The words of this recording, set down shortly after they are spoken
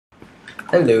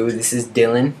Hello, this is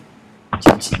Dylan.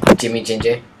 Jimmy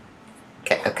Ginger.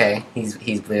 Okay,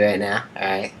 he's blue right now.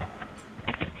 Alright.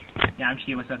 Yeah, I'm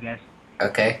Steve. What's up, guys?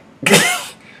 Okay.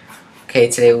 Okay,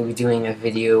 today we'll be doing a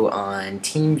video on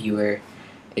TeamViewer.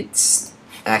 It's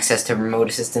access to remote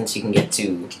assistance. You can get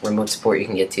to remote support. You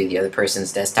can get to the other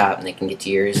person's desktop, and they can get to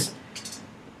yours.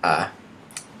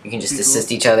 You can just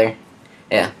assist each other.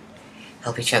 Yeah,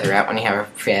 help each other out when you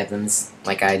have problems,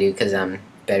 like I do, because I'm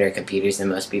better at computers than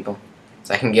most people.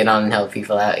 So I can get on and help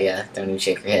people out. Yeah, don't even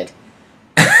shake your head.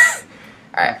 Alright.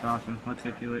 That's awesome. Let's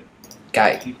get to it.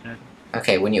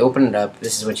 Okay, when you open it up,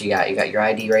 this is what you got. You got your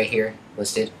ID right here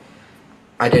listed.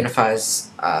 This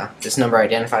number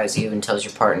identifies you and tells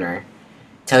your partner.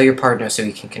 Tell your partner so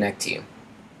he can connect to you.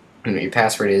 And what your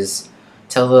password is,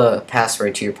 tell the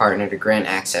password to your partner to grant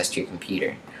access to your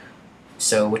computer.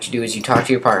 So what you do is you talk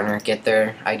to your partner, get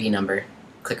their ID number,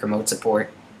 click remote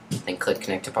support, then click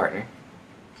connect to partner.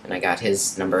 And I got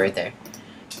his number right there.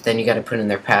 Then you got to put in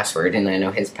their password, and I know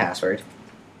his password.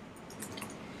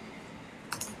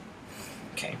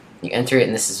 Okay, you enter it,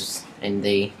 and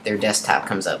their desktop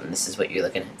comes up, and this is what you're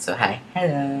looking at. So hi,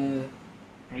 hello.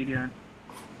 How you doing?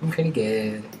 I'm pretty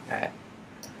good.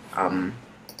 Alright.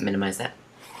 Minimize that.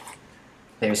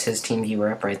 There's his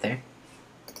TeamViewer up right there.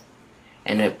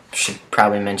 And it should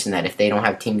probably mention that if they don't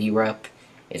have TeamViewer up,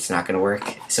 it's not gonna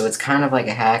work. So it's kind of like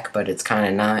a hack, but it's kind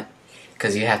of not,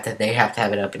 because they have to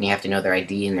have it up, and you have to know their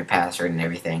ID and their password and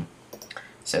everything.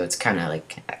 So it's kind of a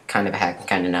hack and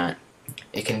kind of not.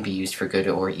 It can be used for good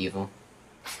or evil.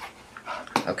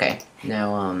 Okay,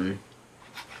 now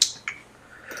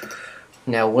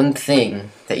one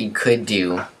thing that you could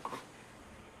do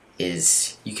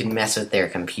is you can mess with their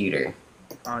computer.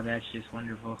 Oh, that's just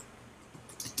wonderful.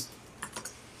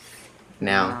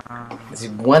 Now, there's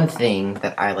one thing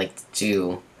that I like to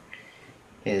do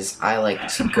is I like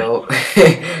to go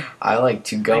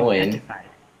in.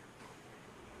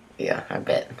 Yeah, I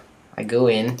bet. I go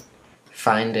in,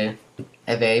 find a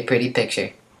very pretty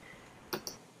picture.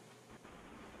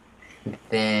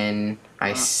 Then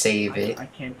I save it. I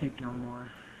can't take no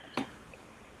more.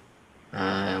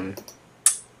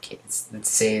 Okay, let's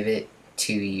save it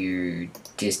to your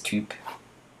desktop.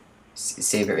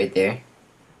 Save it right there.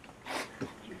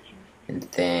 And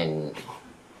then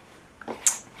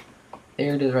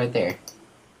there it is right there.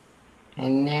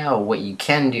 And now what you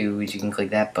can do is you can click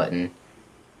that button.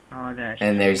 Oh,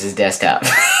 and there's his desktop.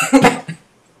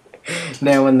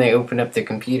 Now when they open up their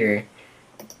computer,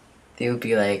 they'll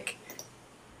be like,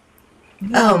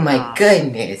 oh my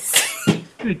goodness.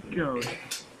 Good God.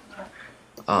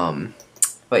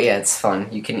 But yeah, it's fun.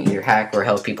 You can either hack or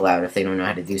help people out if they don't know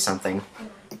how to do something.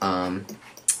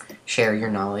 Share your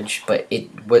knowledge. But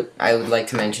what I would like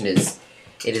to mention is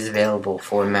it is available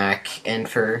for Mac and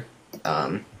for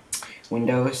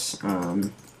Windows.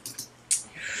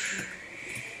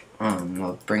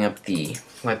 I'll bring up the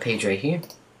webpage right here,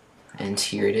 and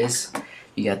here it is.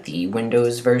 You got the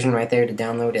Windows version right there to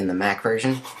download and the Mac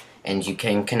version, and you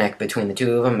can connect between the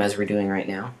two of them as we're doing right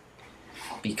now,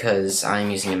 because I'm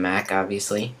using a Mac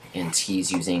obviously and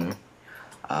he's using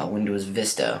Windows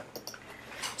Vista.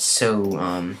 So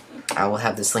I will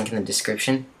have this link in the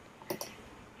description,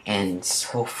 and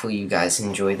hopefully you guys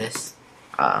enjoy this.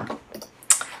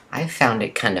 I found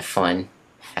it kind of fun,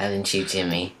 haven't you,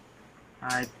 Jimmy?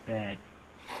 I bet.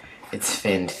 It's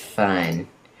been fun.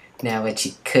 Now what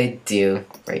you could do,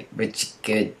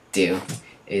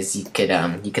 is you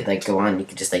could like go on, you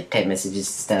could just like type messages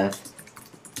and stuff.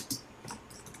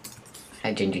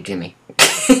 Hi, Ginger Jimmy.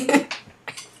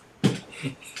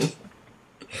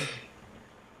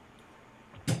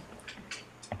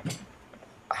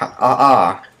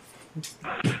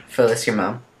 Phyllis, your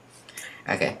mom.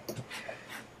 Okay.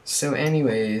 So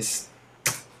anyways,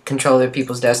 control other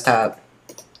people's desktop,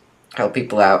 help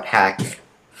people out, hack,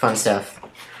 fun stuff.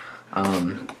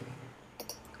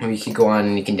 You can go on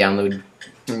and you can download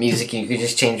music, and you can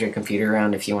just change your computer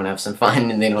around if you want to have some fun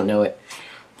and they don't know it.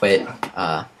 But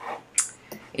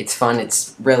it's fun.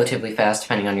 It's relatively fast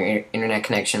depending on your internet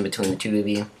connection between the two of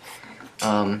you.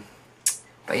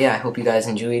 But yeah, I hope you guys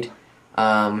enjoyed.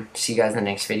 See you guys in the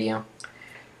next video.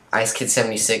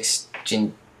 IceKid76,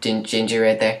 Ginger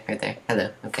right there. Hello,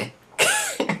 okay.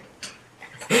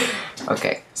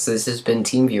 Okay, so this has been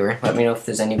TeamViewer. Let me know if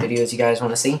there's any videos you guys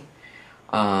want to see.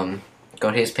 Go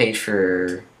to his page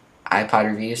for iPod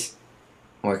reviews.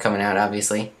 More coming out,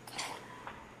 obviously.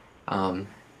 Alright,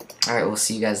 we'll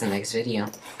see you guys in the next video.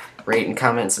 Rate and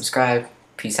comment and subscribe.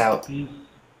 Peace out. Peace.